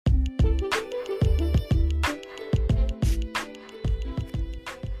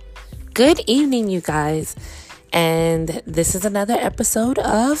Good evening, you guys. And this is another episode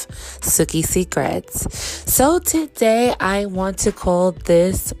of Suki Secrets. So today I want to call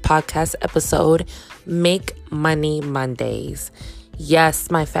this podcast episode Make Money Mondays. Yes,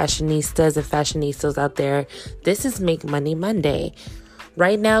 my fashionistas and fashionistas out there, this is Make Money Monday.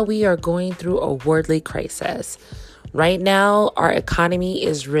 Right now we are going through a worldly crisis. Right now our economy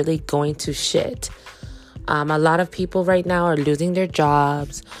is really going to shit. A lot of people right now are losing their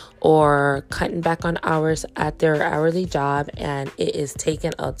jobs or cutting back on hours at their hourly job, and it is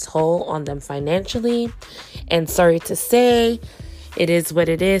taking a toll on them financially. And sorry to say, it is what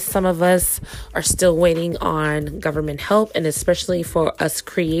it is. Some of us are still waiting on government help, and especially for us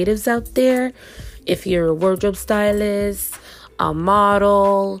creatives out there, if you're a wardrobe stylist, a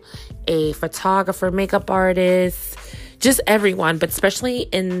model, a photographer, makeup artist, just everyone, but especially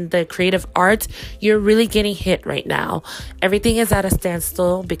in the creative arts, you're really getting hit right now. Everything is at a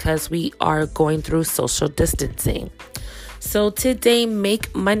standstill because we are going through social distancing. So today,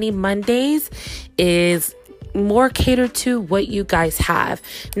 Make Money Mondays is more catered to what you guys have.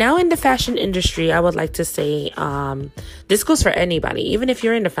 Now in the fashion industry, I would like to say, this goes for anybody, even if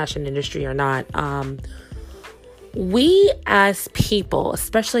you're in the fashion industry or not. We as people,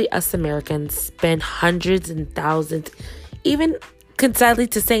 especially us Americans, spend hundreds and thousands, even could sadly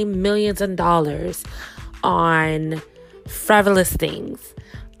to say millions of dollars on frivolous things,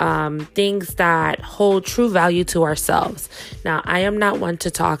 things that hold true value to ourselves. Now, I am not one to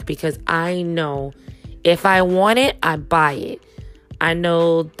talk because I know if I want it, I buy it. I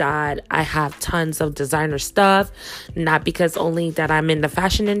know that I have tons of designer stuff, not because only that I'm in the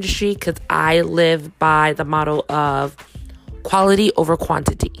fashion industry, because I live by the motto of quality over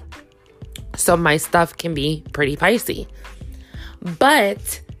quantity. So my stuff can be pretty pricey.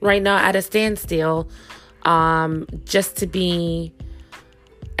 But right now at a standstill, just to be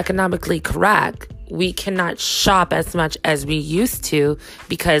economically correct, we cannot shop as much as we used to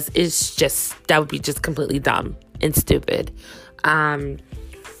because that would be just completely dumb and stupid.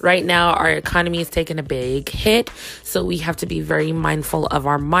 Right now our economy is taking a big hit, so we have to be very mindful of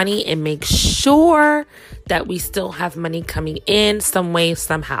our money and make sure that we still have money coming in some way,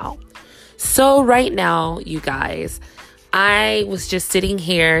 somehow. So right now, you guys, I was just sitting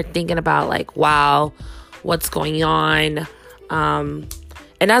here thinking about wow, what's going on?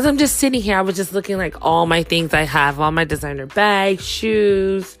 And as I'm just sitting here, I was just looking all my things I have, all my designer bags,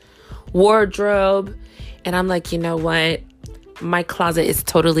 shoes, wardrobe. And I'm like, you know what? My closet is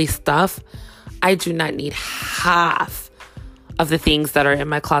totally stuffed. I do not need half of the things that are in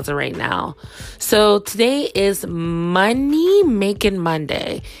my closet right now. So today is Money Making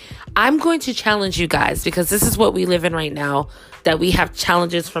Monday. I'm going to challenge you guys because this is what we live in right now, that we have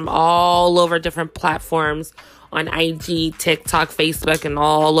challenges from all over different platforms on IG, TikTok, Facebook, and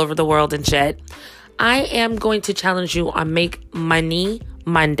all over the world and shit. I am going to challenge you on Make Money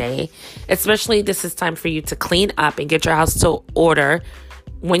Monday. Especially this is time for you to clean up and get your house to order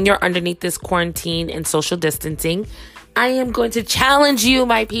when you're underneath this quarantine and social distancing. I am going to challenge you,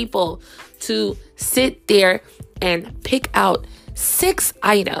 my people, to sit there and pick out 6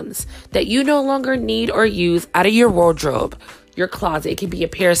 items that you no longer need or use out of your wardrobe, your closet. It could be a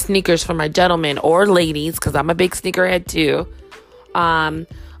pair of sneakers for my gentlemen or ladies, because I'm a big sneakerhead too. An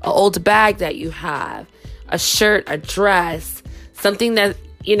old bag that you have, a shirt, a dress, something that,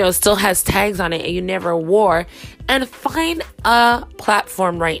 still has tags on it and you never wore, and find a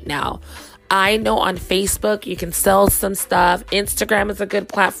platform right now. I know on Facebook you can sell some stuff. Instagram is a good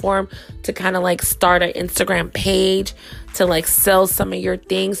platform to kind of start an Instagram page to sell some of your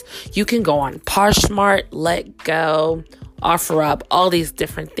things. You can go on Poshmark, Let Go, OfferUp, all these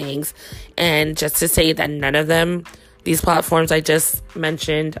different things. And just to say that none of them, these platforms I just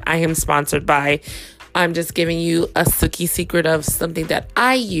mentioned, I am sponsored by. I'm just giving you a Suki secret of something that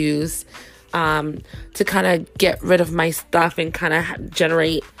I use to kind of get rid of my stuff and kind of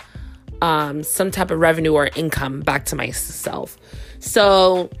generate some type of revenue or income back to myself.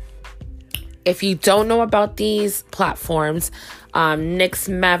 So if you don't know about these platforms, next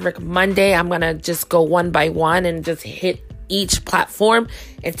Maverick Monday, I'm going to just go one by one and just hit each platform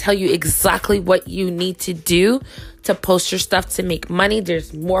and tell you exactly what you need to do to post your stuff to make money.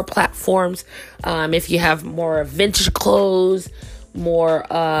 There's more platforms. If you have more vintage clothes, more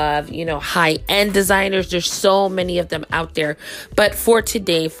of, high-end designers, there's so many of them out there. But for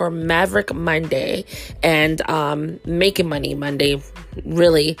today, for Maverick Monday and Making Money Monday,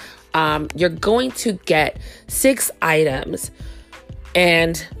 really, you're going to get 6 items.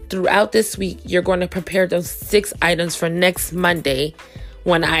 And throughout this week, you're going to prepare those 6 items for next Monday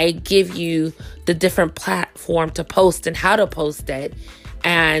when I give you the different platform to post and how to post it.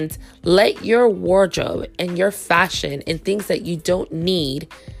 and let your wardrobe and your fashion and things that you don't need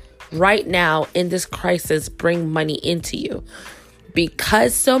right now in this crisis bring money into you.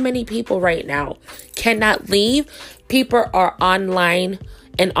 Because so many people right now cannot leave, people are online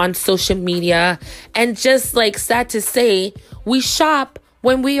and on social media, and just like sad to say, we shop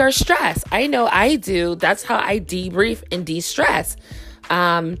when we are stressed. I know I do. That's how I debrief and de-stress.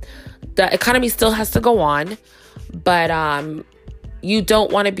 The economy still has to go on, but you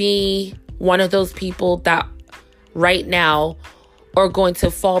don't want to be one of those people that right now are going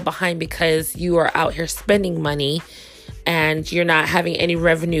to fall behind because you are out here spending money and you're not having any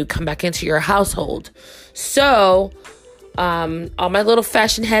revenue come back into your household. So, all my little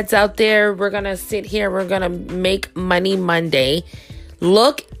fashion heads out there, we're going to sit here. We're going to make money Monday.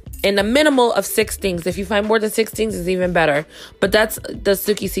 Look in the minimal of 6 things. If you find more than 6 things, it's even better. But that's the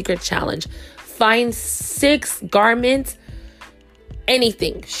Suki Secret challenge. Find 6 garments,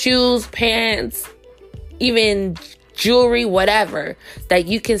 anything, shoes, pants, even jewelry, whatever, that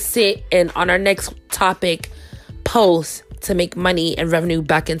you can sit and on our next topic post to make money and revenue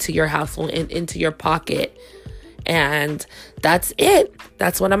back into your household and into your pocket. And that's it.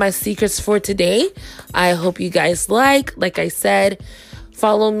 That's one of my secrets for today. I hope you guys like I said,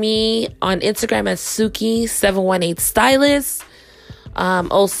 follow me on Instagram at Suki718Stylist.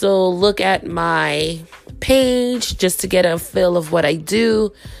 Also look at my page just to get a feel of what I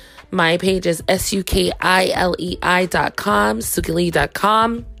do. My page is SUKILEI.com,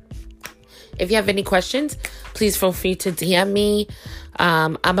 SukiLei.com. If you have any questions, please feel free to DM me.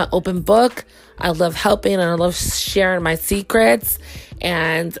 I'm an open book. I love helping and I love sharing my secrets,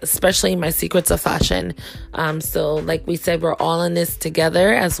 and especially my secrets of fashion. So like we said, we're all in this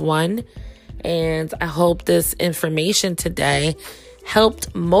together as one. And I hope this information today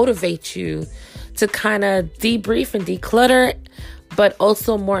helped motivate you to kind of debrief and declutter, but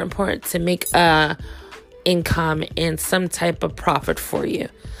also more important, to make a income and some type of profit for you.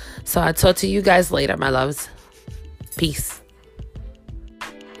 So I'll talk to you guys later, my loves. Peace.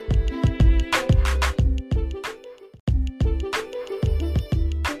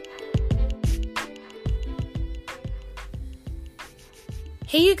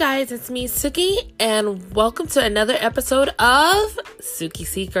 Hey you guys, it's me, Suki, and welcome to another episode of Suki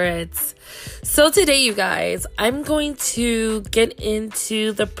Secrets. So today, you guys, I'm going to get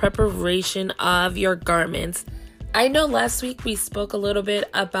into the preparation of your garments. I know last week we spoke a little bit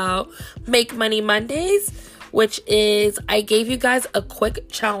about Make Money Mondays, which is I gave you guys a quick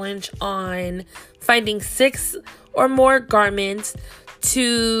challenge on finding 6 or more garments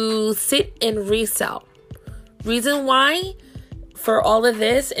to sit and resell. Reason why for all of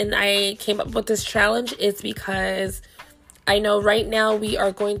this, and I came up with this challenge, is because I know right now we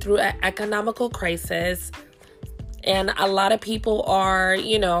are going through an economical crisis, and a lot of people are,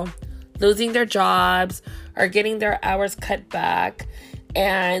 losing their jobs, are getting their hours cut back,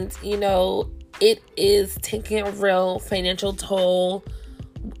 and, it is taking a real financial toll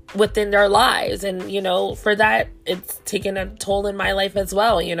within their lives. And, for that, it's taking a toll in my life as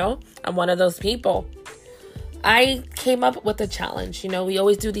well. I'm one of those people. I came up with a challenge. We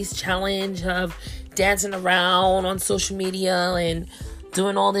always do these challenge of dancing around on social media and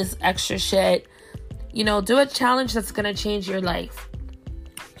doing all this extra shit. Do a challenge that's going to change your life.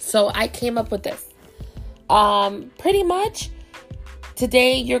 So I came up with this. Pretty much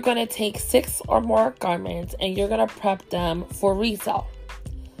today you're going to take 6 or more garments and you're going to prep them for resale.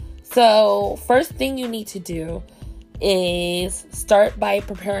 So first thing you need to do is start by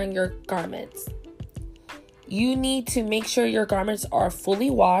preparing your garments. You need to make sure your garments are fully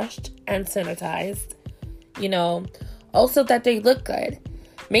washed and sanitized. Also that they look good.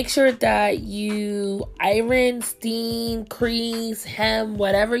 Make sure that you iron, steam, crease, hem,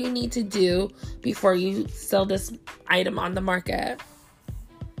 whatever you need to do before you sell this item on the market.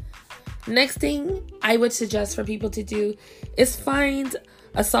 Next thing I would suggest for people to do is find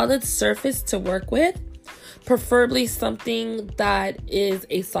a solid surface to work with. Preferably something that is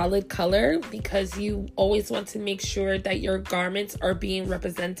a solid color, because you always want to make sure that your garments are being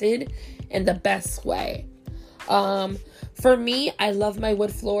represented in the best way. For me, I love my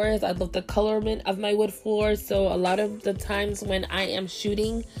wood floors. I love the colorment of my wood floors. So a lot of the times when I am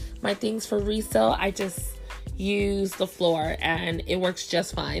shooting my things for resale, I just use the floor and it works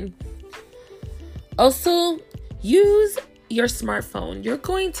just fine. Also, use your smartphone. You're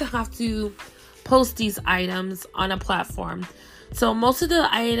going to have to post these items on a platform. So most of the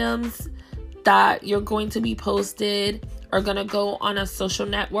items that you're going to be posted are going to go on a social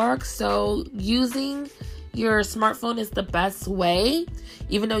network. So using your smartphone is the best way,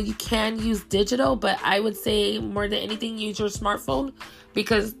 even though you can use digital, but I would say more than anything, use your smartphone,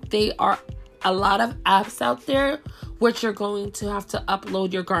 because they are a lot of apps out there which you're going to have to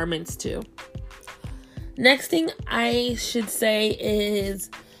upload your garments to. Next thing I should say is,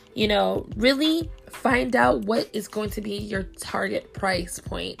 really find out what is going to be your target price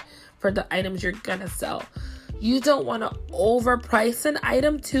point for the items you're gonna sell. You don't want to overprice an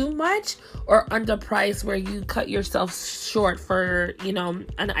item too much or underprice where you cut yourself short for,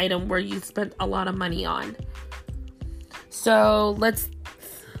 an item where you spent a lot of money on. So let's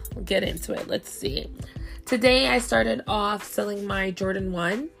get into it. Let's see. Today I started off selling my Jordan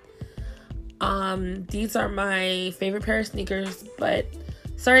 1. These are my favorite pair of sneakers, but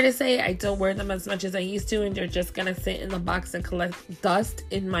sorry to say I don't wear them as much as I used to, and they're just gonna sit in the box and collect dust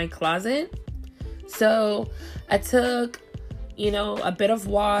in my closet. So I took, a bit of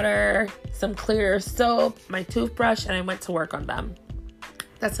water, some clear soap, my toothbrush, and I went to work on them.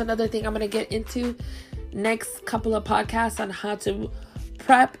 That's another thing I'm going to get into next couple of podcasts on how to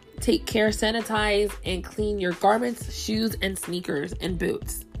prep, take care, sanitize, and clean your garments, shoes, and sneakers and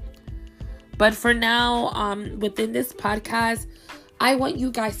boots. But for now, within this podcast, I want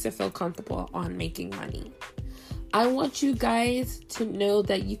you guys to feel comfortable on making money. I want you guys to know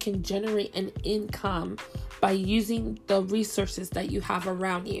that you can generate an income by using the resources that you have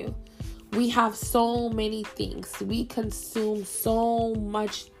around you. We have so many things. We consume so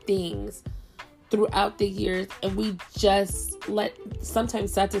much things throughout the years, and we just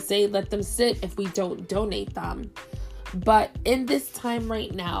sometimes sad to say, let them sit if we don't donate them. But in this time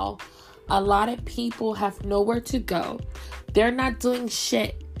right now, a lot of people have nowhere to go. They're not doing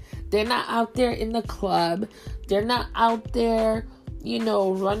shit. They're not out there in the club. They're not out there,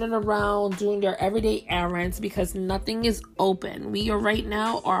 running around doing their everyday errands because nothing is open. We right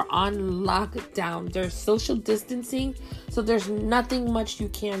now are on lockdown. There's social distancing, so there's nothing much you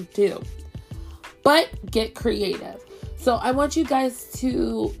can do. But get creative. So I want you guys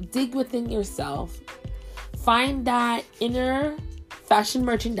to dig within yourself. Find that inner fashion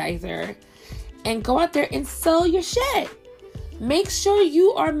merchandiser and go out there and sell your shit. Make sure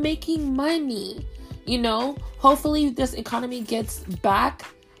you are making money. Hopefully this economy gets back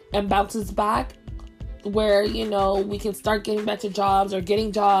and bounces back where, we can start getting back to jobs or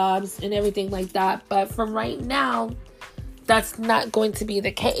getting jobs and everything like that. But for right now, that's not going to be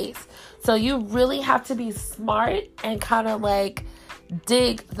the case. So you really have to be smart and kind of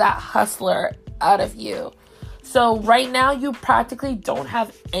dig that hustler out of you. So right now you practically don't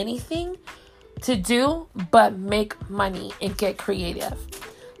have anything to do but make money and get creative.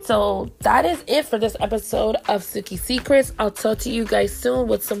 So that is it for this episode of Suki Secrets. I'll talk to you guys soon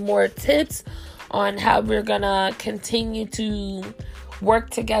with some more tips on how we're gonna continue to work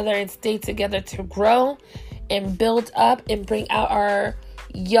together and stay together to grow and build up and bring out our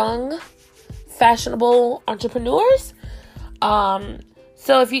young, fashionable entrepreneurs.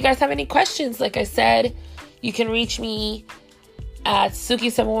 So if you guys have any questions, like I said, you can reach me at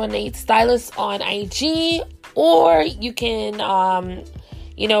Suki718 Stylist on IG, or you can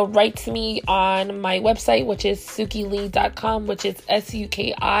write to me on my website, which is sukilei.com, which is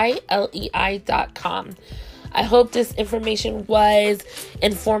SUKILEI.com. I hope this information was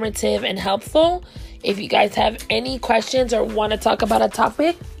informative and helpful. If you guys have any questions or want to talk about a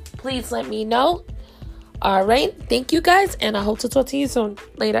topic, please let me know. All right. Thank you guys, and I hope to talk to you soon.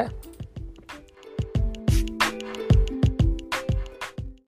 Later.